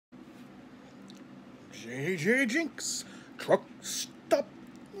JJ Jinx, Truck Stop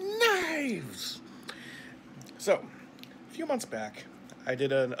Knives. So, a few months back, I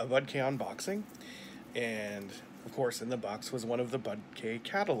did a BudK unboxing, and of course in the box was one of the BudK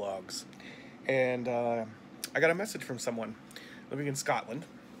catalogs. And I got a message from someone living in Scotland.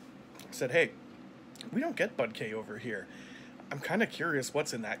 Said, hey, we don't get BudK over here. I'm kind of curious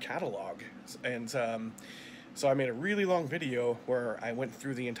what's in that catalog. And so I made a really long video where I went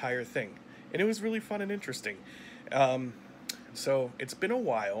through the entire thing. And it was really fun and interesting. So it's been a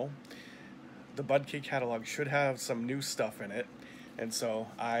while. The BudK catalog should have some new stuff in it. And so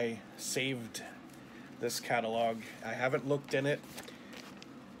I saved this catalog. I haven't looked in it.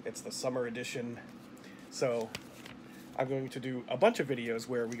 It's the summer edition. So I'm going to do a bunch of videos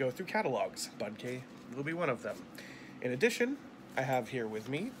where we go through catalogs. BudK will be one of them. In addition, I have here with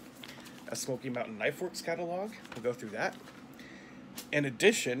me a Smokey Mountain Knife Works catalog. We'll go through that. In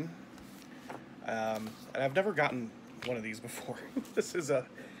addition, and I've never gotten one of these before. This is a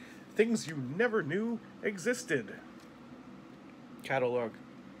things you never knew existed catalog.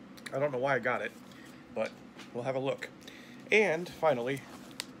 I don't know why I got it, but we'll have a look. And finally,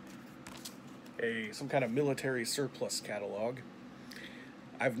 some kind of military surplus catalog.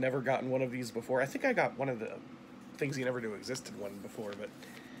 I've never gotten one of these before. I think I got one of the things you never knew existed one before, but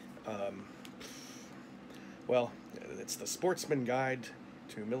well, it's the Sportsman Guide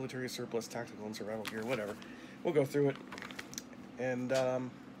to Military Surplus Tactical and Survival Gear, whatever. We'll go through it, and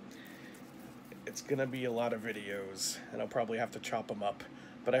it's gonna be a lot of videos, and I'll probably have to chop them up,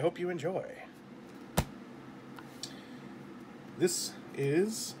 but I hope you enjoy. This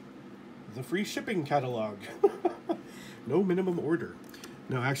is the free shipping catalog. No minimum order.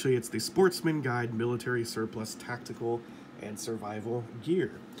 No, actually, it's the Sportsman Guide Military Surplus Tactical and Survival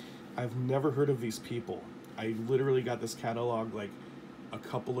Gear. I've never heard of these people. I literally got this catalog like a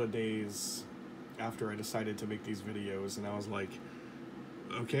couple of days after I decided to make these videos, and I was like,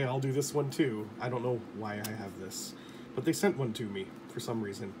 okay, I'll do this one too. I don't know why I have this, but they sent one to me for some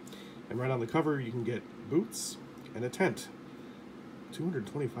reason. And right on the cover, you can get boots and a tent.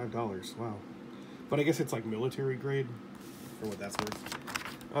 $225, wow. But I guess it's like military grade, for what that's worth.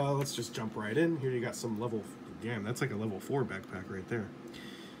 Let's just jump right in. Here you got some level, damn, that's like a level 4 backpack right there.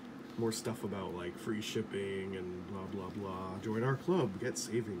 More stuff about like free shipping and blah, blah, blah. Join our club, get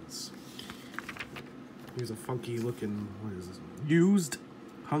savings. Here's a funky looking, what is this? Used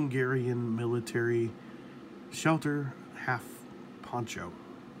Hungarian military shelter half poncho.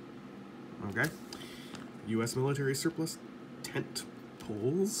 Okay. U.S. military surplus tent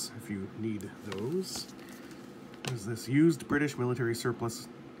poles, if you need those. What is this? Used British military surplus,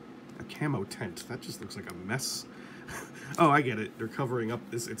 a camo tent. That just looks like a mess. Oh, I get it. They're covering up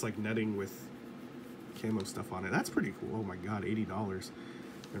this. It's like netting with camo stuff on it. That's pretty cool. Oh my god, $80.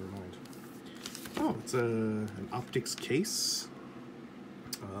 Never mind. Oh, it's an optics case.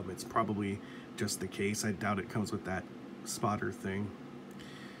 It's probably just the case. I doubt it comes with that spotter thing.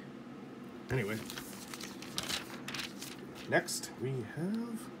 Anyway. Next, we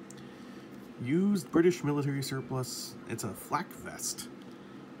have used British military surplus. It's a flak vest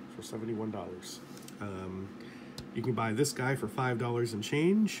for $71. You can buy this guy for $5 and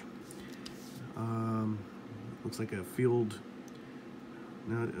change. Looks like a field.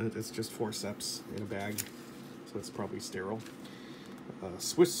 No, it's just forceps in a bag, so it's probably sterile.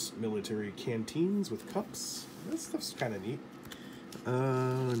 Swiss military canteens with cups. This stuff's kind of neat.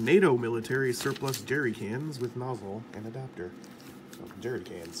 NATO military surplus jerry cans with nozzle and adapter. So, jerry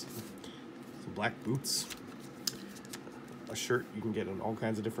cans. Some black boots. A shirt you can get in all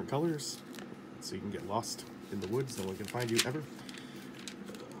kinds of different colors, so you can get lost in the woods, no one can find you ever.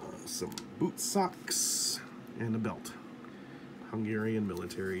 Some boot socks and a belt. Hungarian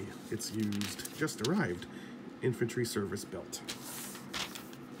military. It's used, just arrived. Infantry service belt.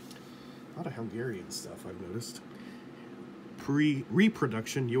 A lot of Hungarian stuff I've noticed.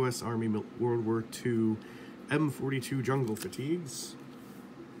 Reproduction U.S. Army World War II M42 jungle fatigues.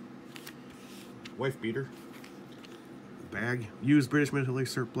 Wife beater. Bag. Used British military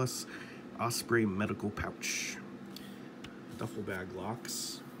surplus Osprey medical pouch. Duffel bag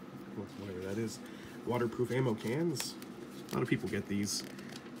locks. Whatever that is. Waterproof ammo cans. A lot of people get these.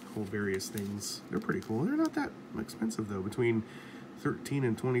 Whole various things. They're pretty cool. They're not that expensive though. Between $13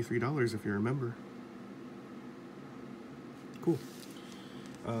 and $23 if you remember. Cool.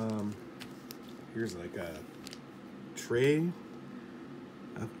 Here's like a tray,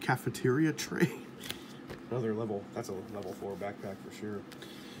 a cafeteria tray. Another level, that's a level 4 backpack for sure.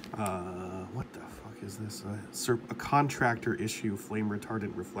 What the fuck is this? A contractor issue flame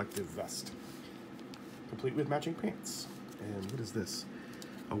retardant reflective vest. Complete with matching pants. And what is this?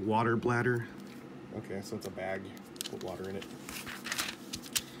 A water bladder Okay, so it's a bag. Put water in it.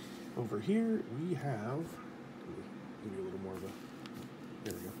 Over here we have. Give you a little more of a.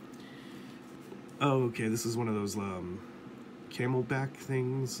 There we go. Oh, okay. This is one of those camelback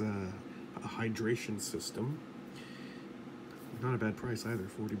things. A hydration system. Not a bad price either.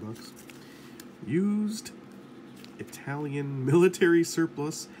 $40. Used Italian military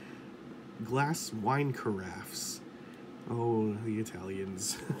surplus glass wine carafes. Oh, the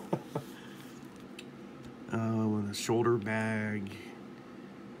Italians. With a shoulder bag.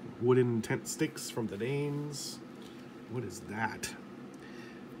 Wooden tent sticks from the Danes. What is that?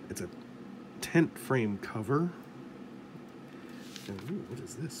 It's a tent frame cover. And ooh, what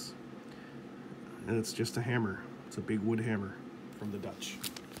is this? And it's just a hammer. It's a big wood hammer from the Dutch.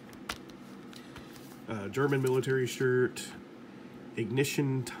 German military shirt.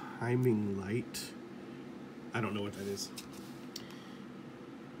 Ignition timing light. I don't know what that is.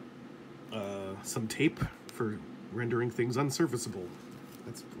 Some tape for rendering things unsurfaceable.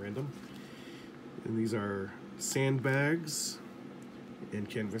 That's random. And these are sandbags and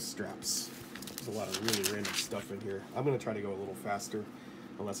canvas straps. There's a lot of really random stuff in here. I'm going to try to go a little faster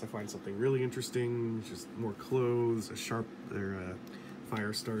unless I find something really interesting. Just more clothes, a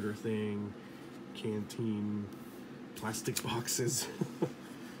fire starter thing, canteen, plastic boxes,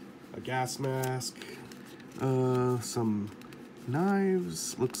 a gas mask, some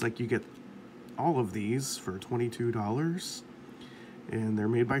knives. Looks like you get all of these for $22, and they're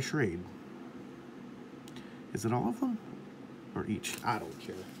made by Schrade. Is it all of them? Or each? I don't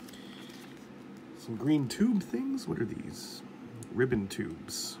care. Some green tube things. What are these? Ribbon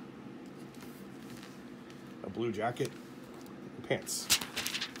tubes. A blue jacket. Pants.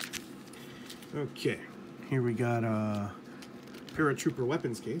 Okay. Here we got a paratrooper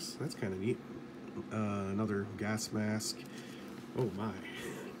weapons case. That's kind of neat. Another gas mask. Oh my.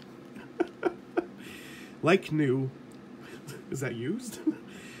 Like new. Is that used?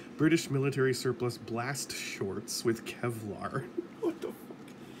 British military surplus blast shorts with Kevlar. What the fuck?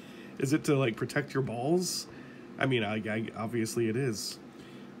 Is it to like protect your balls? I mean, I obviously it is.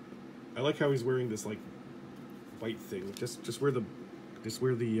 I like how he's wearing this like white thing. Just wear the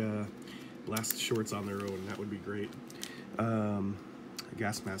blast shorts on their own. That would be great. A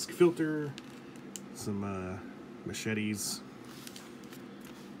gas mask filter. Some machetes.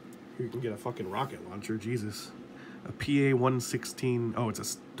 Here you can get a fucking rocket launcher. Jesus. A PA-116. Oh, it's a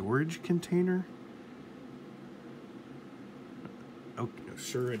storage container? Oh,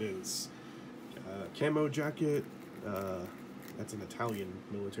 sure it is. Camo jacket. That's an Italian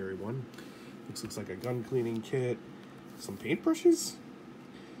military one. Looks like a gun cleaning kit. Some paintbrushes?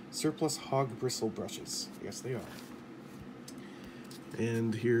 Surplus hog bristle brushes. Yes, they are.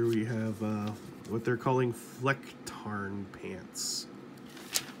 And here we have what they're calling flecktarn pants.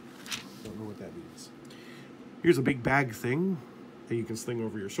 Don't know what that means. Here's a big bag thing that you can sling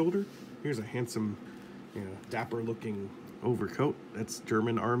over your shoulder. Here's a handsome, dapper-looking overcoat. That's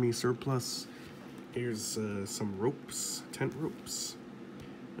German Army surplus. Here's some ropes, tent ropes.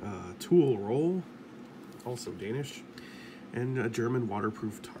 Tool roll, also Danish. And a German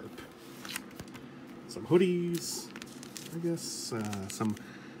waterproof tarp. Some hoodies, I guess. Some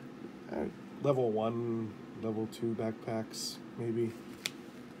level 1, level 2 backpacks, maybe.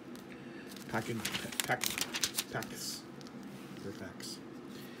 Packs. They're packs.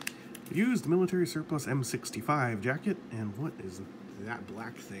 Used military surplus M65 jacket. And what is that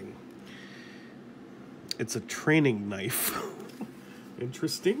black thing? It's a training knife.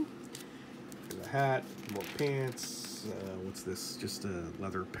 Interesting. There's a hat, more pants. What's this? Just a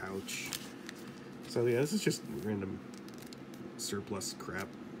leather pouch. So yeah, this is just random surplus crap.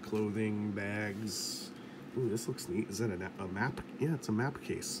 Clothing, bags. Ooh, this looks neat. Is that a map? Yeah, it's a map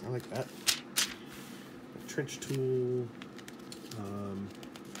case. I like that. A trench tool.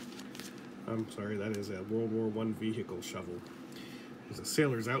 I'm sorry, that is a World War I vehicle shovel. There's a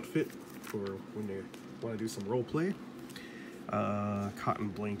sailor's outfit for when they want to do some role play. Cotton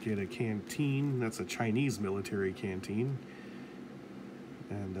blanket, a canteen. That's a Chinese military canteen.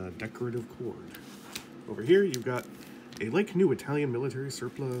 And a decorative cord. Over here, you've got a like new Italian military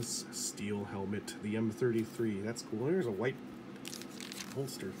surplus steel helmet, the M33. That's cool. There's a white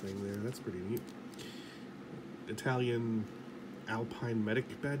holster thing there. That's pretty neat. Italian Alpine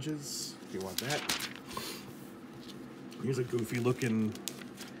medic badges, if you want that. Here's a goofy looking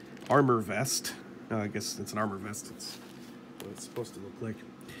armor vest. I guess it's an armor vest. It's what it's supposed to look like.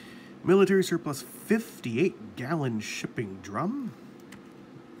 Military surplus 58-gallon shipping drum.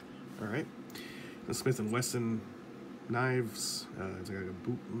 All right. The Smith & Wesson knives. It's like a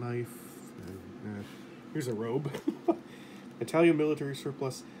boot knife. Here's a robe. Italian military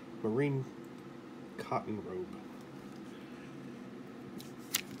surplus marine cotton robe.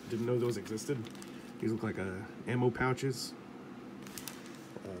 Didn't know those existed. These look like ammo pouches.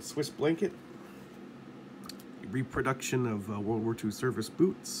 A Swiss blanket. Reproduction of World War II service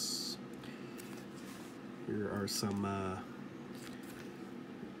boots. Here are some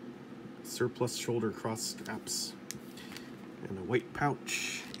surplus shoulder cross straps. And a white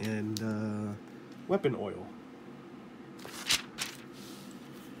pouch. And weapon oil.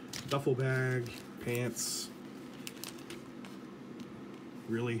 Duffel bag. Pants.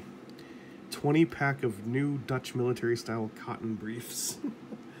 Really? 20-pack of new Dutch military-style cotton briefs.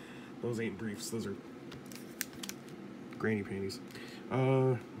 Those ain't briefs. Those are granny panties.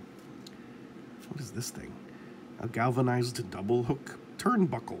 What is this thing? A galvanized double hook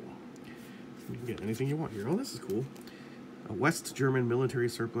turnbuckle. You can get anything you want here. Oh, this is cool. A West German military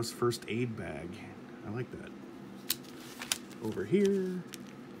surplus first aid bag. I like that. Over here,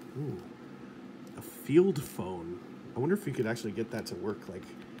 ooh, a field phone. I wonder if you could actually get that to work. Like,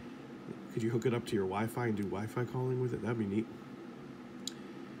 could you hook it up to your Wi-Fi and do Wi-Fi calling with it? That'd be neat.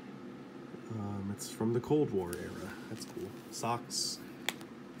 It's from the Cold War era. That's cool. Socks,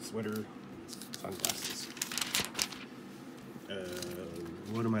 sweater, sunglasses.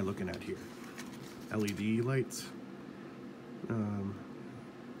 What am I looking at here? LED lights.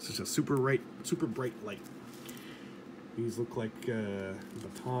 It's just a super bright light. These look like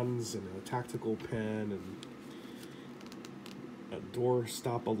batons and a tactical pen and door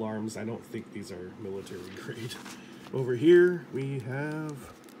stop alarms. I don't think these are military grade. Over here we have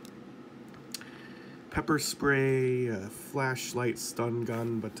pepper spray, flashlight, stun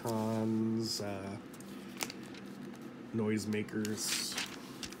gun, batons, noisemakers,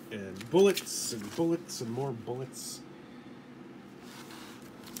 and bullets and more bullets.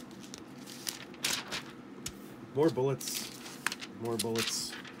 More bullets. More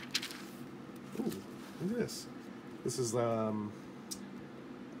bullets. Ooh, look at this. This is a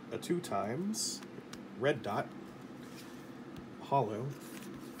 2x red dot hollow.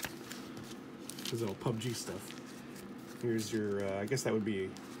 This is all PUBG stuff. Here's your, I guess that would be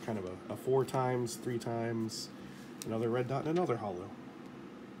kind of a 4x, 3x, another red dot, and another hollow.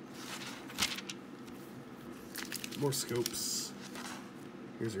 More scopes.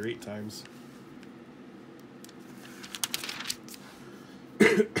 Here's your 8x.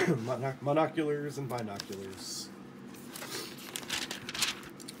 Monoculars and binoculars.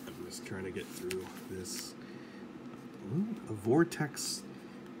 I'm just trying to get through this. Ooh, a Vortex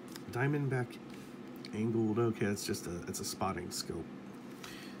Diamondback angled. Okay, it's just it's a spotting scope.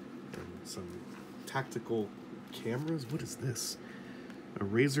 And some tactical cameras. What is this? A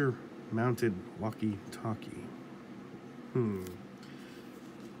razor mounted walkie-talkie.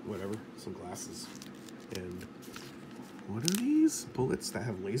 Whatever. Some glasses. And what are these? Bullets that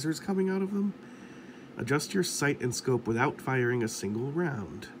have lasers coming out of them? Adjust your sight and scope without firing a single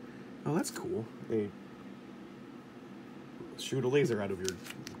round. Oh, that's cool. They shoot a laser out of your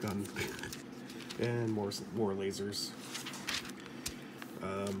gun. And more lasers.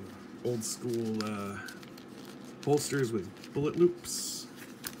 Old school holsters with bullet loops.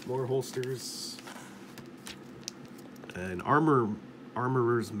 More holsters. An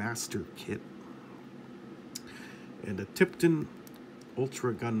armorer's master kit. And a Tipton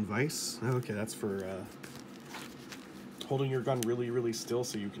Ultra Gun Vise. Okay, that's for holding your gun really, really still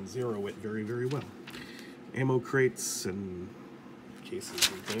so you can zero it very, very well. Ammo crates and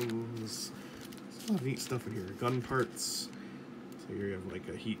cases and things. There's a lot of neat stuff in here. Gun parts. So here you have like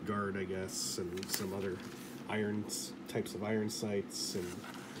a heat guard, I guess, and some other types of iron sights and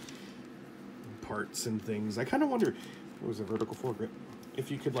parts and things. I kind of wonder, it was a vertical foregrip, if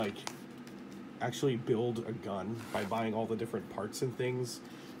you could like actually build a gun by buying all the different parts and things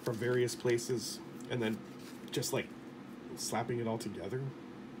from various places and then just like slapping it all together.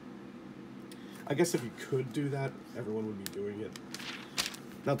 I guess if you could do that, everyone would be doing it.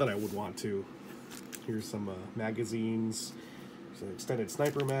 Not that I would want to. Here's some magazines. There's an extended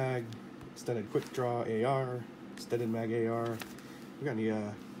sniper mag, extended quick draw AR, extended mag AR. We got any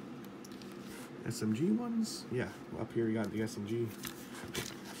SMG ones? Yeah, up here you got the SMG.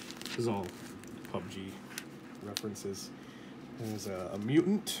 This is all PUBG references. There's a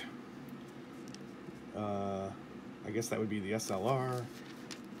mutant. I guess that would be the SLR.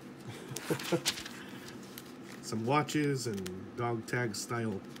 Some watches and dog tag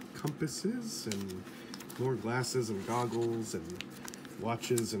style compasses and more glasses and goggles and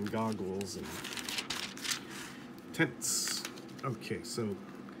watches and goggles and tents. Okay, so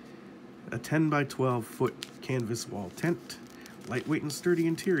a 10 by 12 foot canvas wall tent. Lightweight and sturdy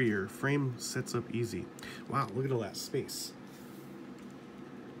interior. Frame sets up easy. Wow, look at all that space.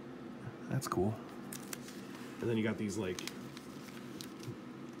 That's cool. And then you got these like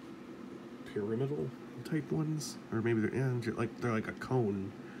pyramidal type ones, or maybe they're like a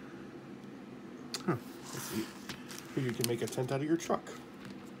cone. Huh. Let's see. Here you can make a tent out of your truck,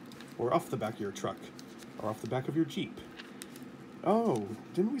 or off the back of your truck, or off the back of your Jeep. Oh,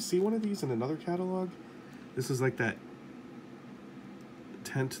 didn't we see one of these in another catalog? This is like that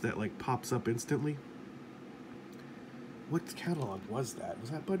tent that like pops up instantly. What catalog was that?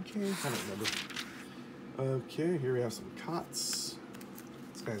 Was that BudK? I don't remember. Okay, here we have some cots.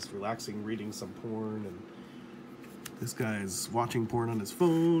 This guy's relaxing, reading some porn, and this guy's watching porn on his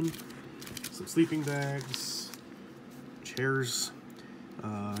phone. Some sleeping bags, chairs.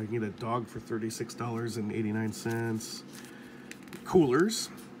 You can get a dog for $36.89. Coolers,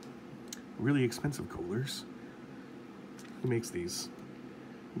 really expensive coolers. Who makes these?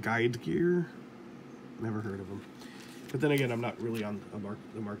 Guide Gear. Never heard of them. But then again, I'm not really on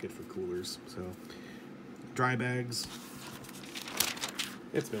the market for coolers. So, dry bags.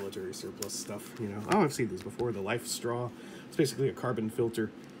 It's military surplus stuff, you know. Oh, I've seen these before. The Life Straw. It's basically a carbon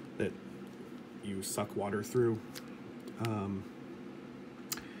filter that you suck water through. I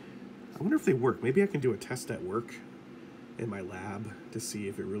wonder if they work. Maybe I can do a test at work in my lab to see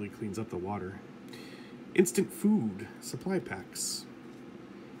if it really cleans up the water. Instant food supply packs.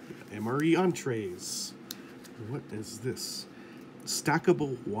 MRE entrees. What is this?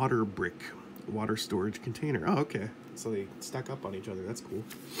 Stackable water brick water storage container. Oh, okay. So they stack up on each other. That's cool.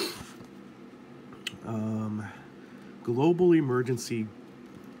 Global emergency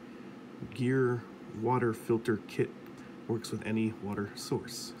gear water filter kit. Works with any water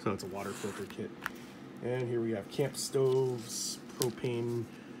source. So it's a water filter kit. And here we have camp stoves, propane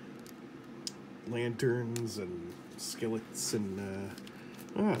lanterns, and skillets, and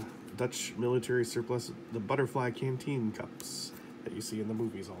Dutch military surplus, the butterfly canteen cups that you see in the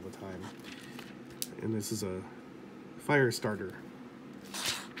movies all the time. And this is a fire starter.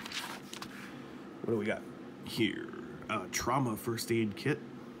 What do we got here? Trauma first aid kit.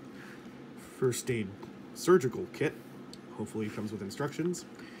 First aid surgical kit. Hopefully it comes with instructions.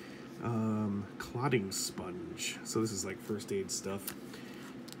 Clotting sponge. So this is like first aid stuff.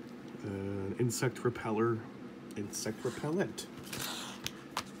 Insect repellent.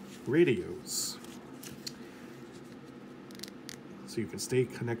 Radios. So you can stay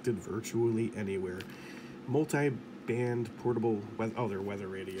connected virtually anywhere. Multi-band portable weather. Oh, they're weather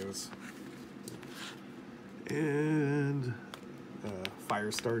radios. And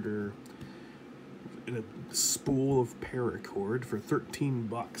fire starter. And a spool of paracord for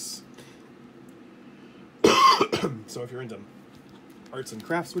 $13. So if you're into arts and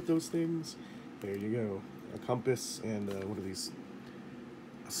crafts with those things, there you go. A compass and what are these?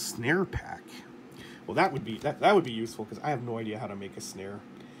 A snare pack. Well, that would be useful because I have no idea how to make a snare.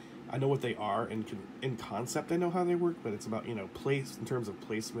 I know what they are and in concept I know how they work, but it's about, you know, place in terms of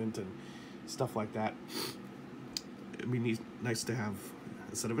placement and stuff like that. It'd be nice to have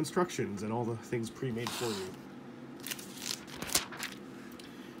a set of instructions and all the things pre-made for you.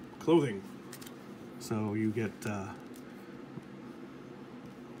 Clothing. So you get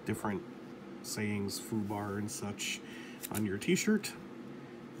different sayings, foobar and such on your t-shirt.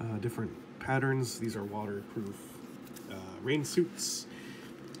 Different patterns. These are waterproof rain suits.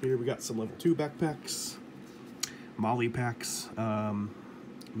 Here we got some level 2 backpacks, molly packs,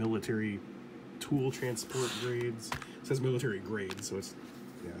 military tool transport grades. It says military grade, so it's,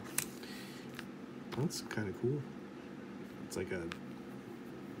 yeah. That's kind of cool. It's like a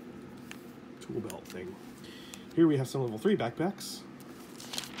tool belt thing. Here we have some level 3 backpacks.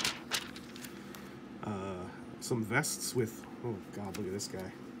 Some vests with, oh god, look at this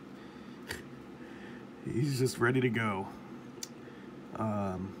guy. He's just ready to go.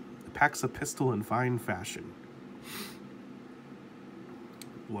 Packs a pistol in fine fashion.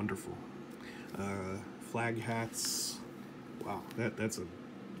 Wonderful. Flag hats. Wow, that's a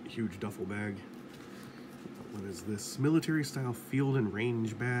huge duffel bag. What is this? Military style field and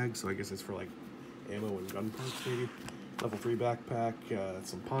range bag. So I guess it's for like ammo and gun parts maybe. Level 3 backpack.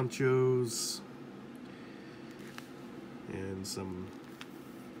 Some ponchos. And some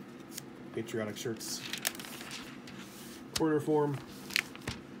patriotic shirts. Order form.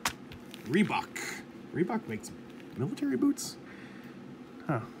 Reebok. Reebok makes military boots?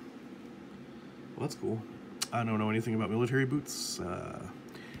 Huh. Well, that's cool. I don't know anything about military boots,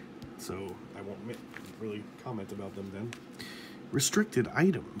 so I won't really comment about them then. Restricted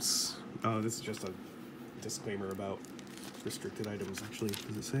items. This is just a disclaimer about restricted items, actually. What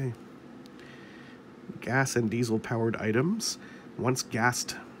does it say? Gas and diesel powered items, once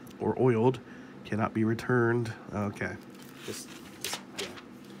gassed or oiled, cannot be returned. Okay. Yeah.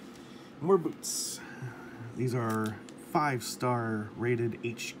 More boots. These are 5-star rated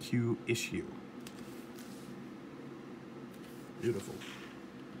HQ issue. Beautiful.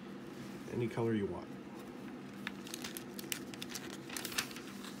 Any color you want.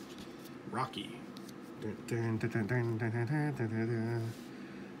 Rocky.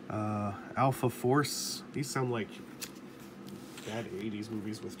 Alpha Force. These sound like bad 80s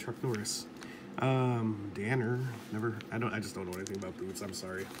movies with Chuck Norris. Danner. I just don't know anything about boots. I'm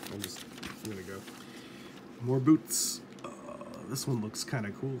sorry. I'm gonna go. More boots. This one looks kind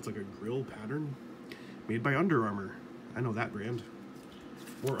of cool. It's like a grill pattern. Made by Under Armour. I know that brand.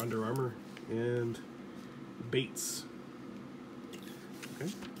 More Under Armour. And Bates.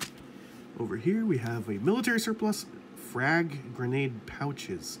 Okay. Over here we have a military surplus frag grenade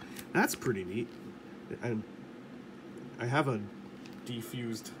pouches. That's pretty neat. And I have a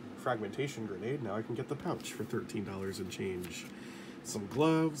defused fragmentation grenade. Now I can get the pouch for $13 and change. Some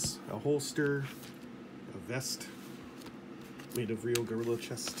gloves, a holster, a vest made of real gorilla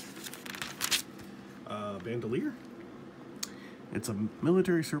chest, bandolier. It's a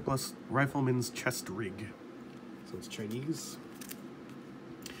military surplus rifleman's chest rig. So it's Chinese.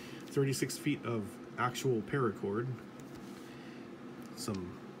 36 feet of actual paracord.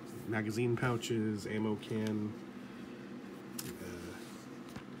 Some magazine pouches, ammo can,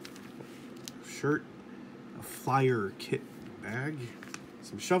 shirt, a flyer kit bag,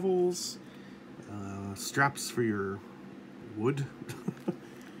 some shovels, straps for your wood,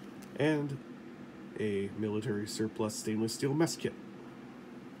 and a military surplus stainless steel mess kit.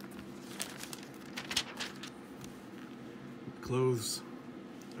 Clothes,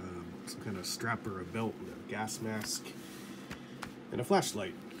 some kind of strap or a belt, and a gas mask, and a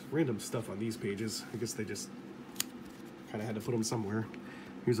flashlight. Random stuff on these pages. I guess they just kind of had to put them somewhere.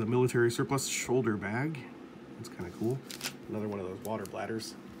 Here's a military surplus shoulder bag. That's kind of cool. Another one of those water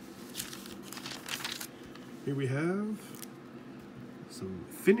bladders. Here we have some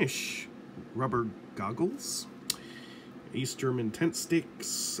Finnish rubber goggles. East German tent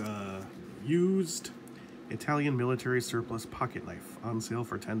stakes. Used Italian military surplus pocket knife. On sale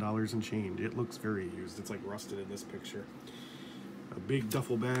for $10 and change. It looks very used. It's like rusted in this picture. A big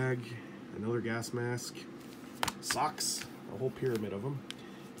duffel bag. Another gas mask. Socks. A whole pyramid of them.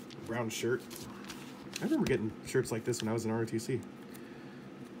 A brown shirt. I remember getting shirts like this when I was in ROTC.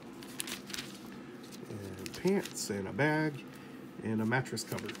 And pants and a bag and a mattress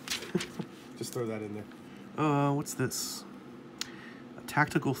cover. Just throw that in there. What's this? A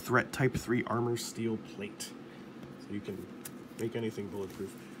tactical threat type 3 armor steel plate. So you can make anything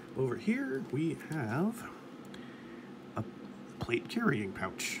bulletproof. Over here we have a plate carrying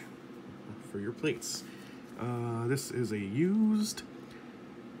pouch for your plates. This is a used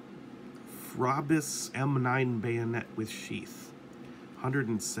Frobis M9 bayonet with sheath.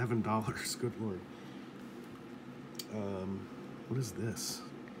 $107. Good lord. What is this?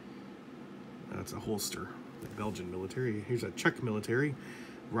 It's a holster. The Belgian military. Here's a Czech military.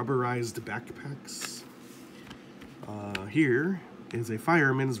 Rubberized backpacks. Here is a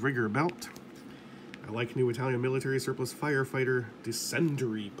fireman's rigger belt. I like new Italian military surplus firefighter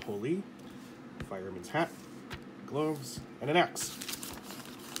descendery pulley. Fireman's hat. Gloves. And an axe.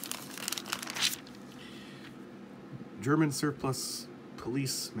 German surplus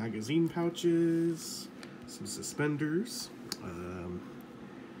police magazine pouches, some suspenders,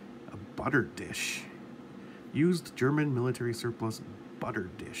 a butter dish, used German military surplus butter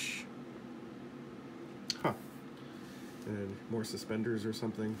dish. Huh. And more suspenders or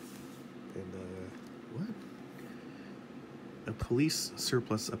something. And, what? A police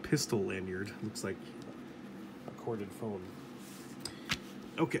surplus, a pistol lanyard. Looks like a corded phone.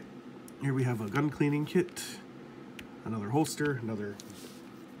 Okay. Here we have a gun cleaning kit. Another holster, another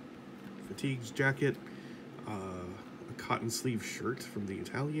fatigues jacket, a cotton sleeve shirt from the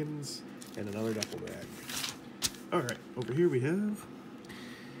Italians, and another duffel bag. Alright, over here we have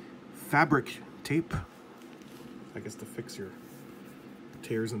fabric tape. I guess to fix your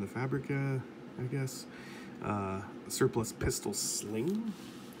tears in the fabric, I guess. Surplus pistol sling.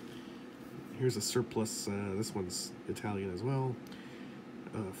 Here's a surplus, this one's Italian as well.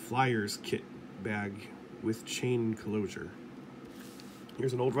 Flyers kit bag with chain closure.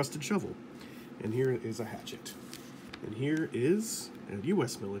 Here's an old rusted shovel. And here is a hatchet. And here is a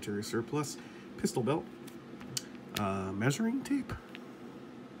U.S. military surplus pistol belt. Measuring tape.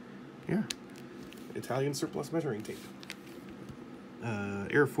 Yeah. Italian surplus measuring tape.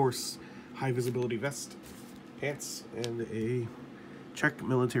 Air Force high visibility vest. Pants. And a Czech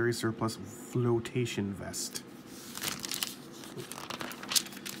military surplus flotation vest.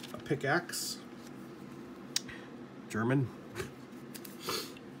 A pickaxe. German.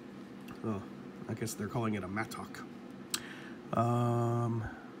 Oh, I guess they're calling it a mattock.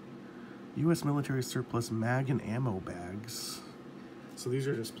 U.S. military surplus mag and ammo bags. So these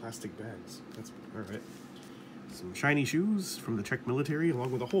are just plastic bags. That's all right. Some shiny shoes from the Czech military,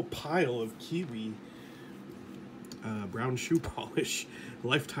 along with a whole pile of Kiwi brown shoe polish,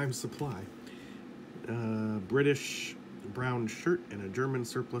 lifetime supply. British brown shirt and a German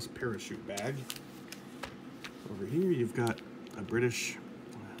surplus parachute bag. Over here you've got a British,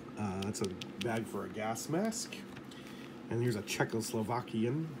 that's a bag for a gas mask. And here's a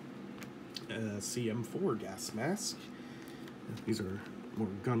Czechoslovakian CM4 gas mask. These are more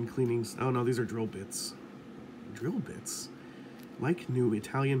gun cleanings. Oh no, these are drill bits. Drill bits? Like new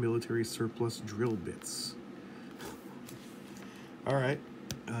Italian military surplus drill bits. Alright,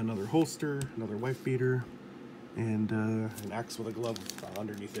 another holster, another wife beater, and an axe with a glove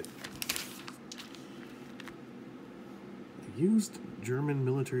underneath it. Used German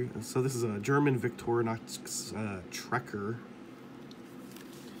military, so this is a German Victorinox Trekker,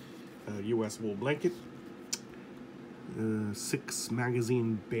 U.S. wool blanket, 6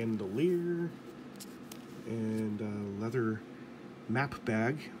 magazine bandolier, and a leather map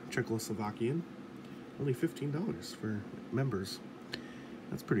bag, Czechoslovakian. Only $15 for members.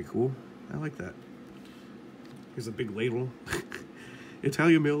 That's pretty cool. I like that. Here's a big ladle.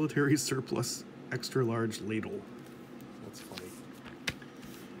 Italian military surplus extra large ladle. That's funny.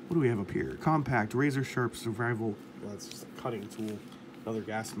 What do we have up here? Compact razor sharp survival. That's just a cutting tool. Another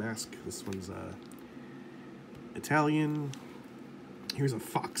gas mask. This one's Italian. Here's a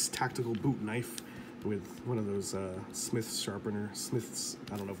Fox tactical boot knife with one of those Smith's sharpener. Smith's,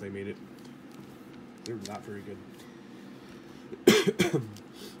 I don't know if they made it. They're not very good.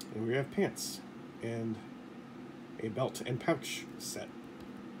 And we have pants and a belt and pouch set.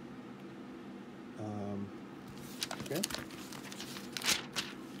 Okay.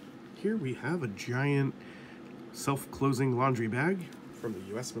 Here we have a giant self-closing laundry bag from the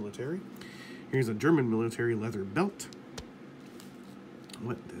U.S. military. Here's a German military leather belt.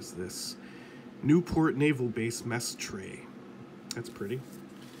 What is this? Newport Naval Base mess tray. That's pretty.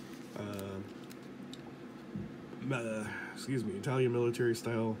 Excuse me, Italian military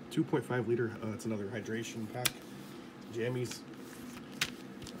style 2.5 liter. It's another hydration pack. Jammies.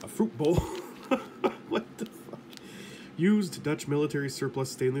 A fruit bowl. What the fuck? Used Dutch military surplus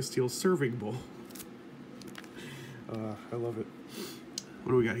stainless steel serving bowl. I love it.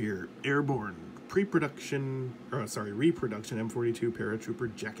 What do we got here? Airborne reproduction M42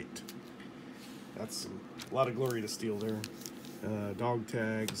 paratrooper jacket. That's a lot of glory to steal there. Dog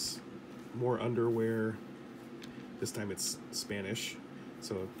tags, more underwear. This time it's Spanish,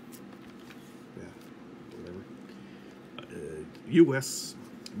 so yeah, whatever. U.S.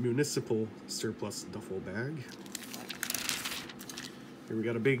 municipal surplus duffel bag. Here we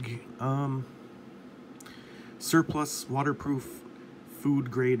got a big surplus waterproof food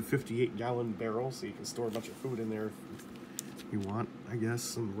grade 58-gallon barrel, so you can store a bunch of food in there if you want, I guess.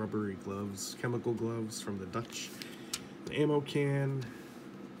 Some rubbery gloves, chemical gloves from the Dutch. An ammo can,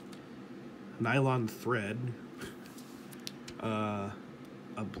 nylon thread, a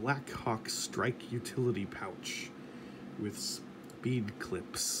Black Hawk Strike utility pouch with speed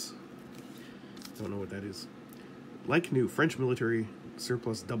clips. Don't know what that is. Like new French military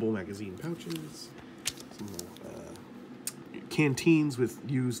surplus double magazine pouches. Some canteens with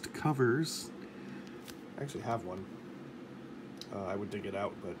used covers. I actually have one. I would dig it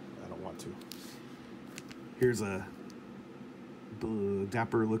out, but I don't want to. Here's a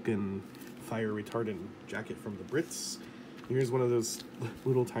dapper looking fire retardant jacket from the Brits. Here's one of those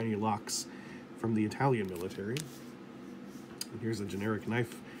little tiny locks from the Italian military. And here's a generic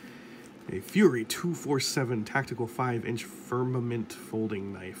knife. A Fury 247 tactical 5-inch firmament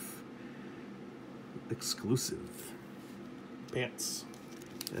folding knife. Exclusive. Pants.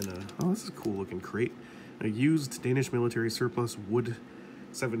 And oh, this is a cool looking crate. A used Danish military surplus wood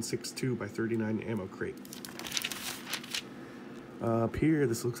 7.62 by 39 ammo crate. Up here,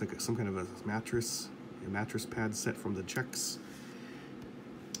 this looks like some kind of a mattress pad set from the Czechs.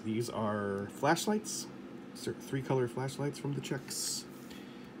 These are flashlights, 3-color flashlights from the Czechs.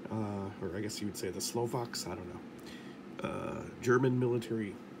 Or I guess you would say the Slovaks, I don't know. German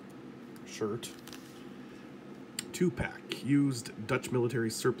military shirt. 2-pack used Dutch military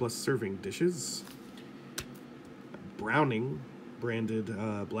surplus serving dishes. Browning branded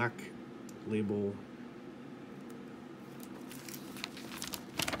black label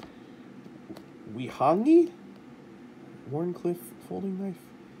Wihangi? Warncliffe folding knife?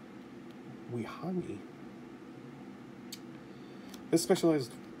 Wihangi. This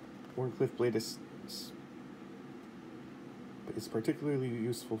specialized Warncliffe blade is is particularly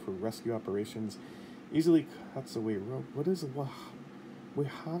useful for rescue operations. Easily cuts away rope. What is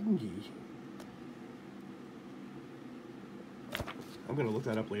wahangi? I'm gonna look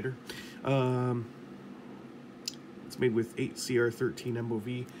that up later. It's made with 8CR13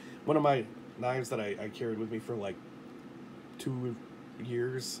 MOV. One of my knives that I carried with me for like 2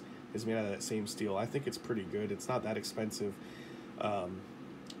 years is made out of that same steel. I think it's pretty good. It's not that expensive.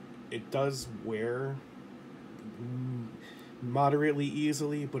 It does wear moderately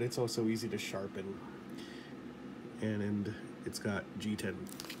easily, but it's also easy to sharpen. And it's got G10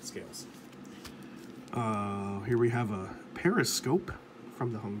 scales. Here we have a periscope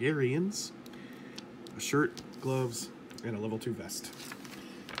from the Hungarians, a shirt, gloves, and a level 2 vest.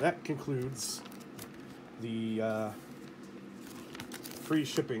 That concludes the free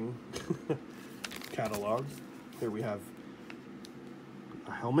shipping catalog. Here we have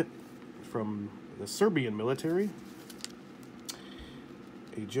a helmet from the Serbian military,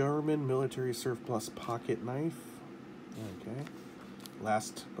 a German military surplus pocket knife, okay,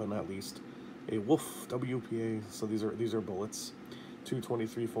 last but not least, a Wolf WPA. So these are bullets,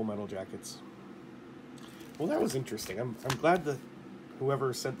 223 full metal jackets. Well, that was interesting. I'm glad that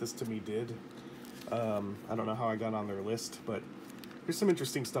whoever sent this to me did. I don't know how I got on their list, but there's some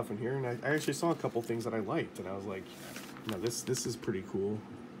interesting stuff in here, and I actually saw a couple things that I liked, and I was like, no, this is pretty cool.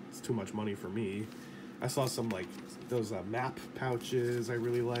 It's too much money for me. I saw some like those map pouches I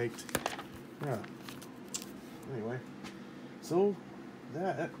really liked. Yeah. Anyway, so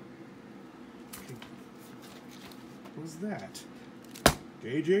that was that.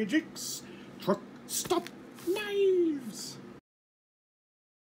 JJ Jigs Truck Stop Knives.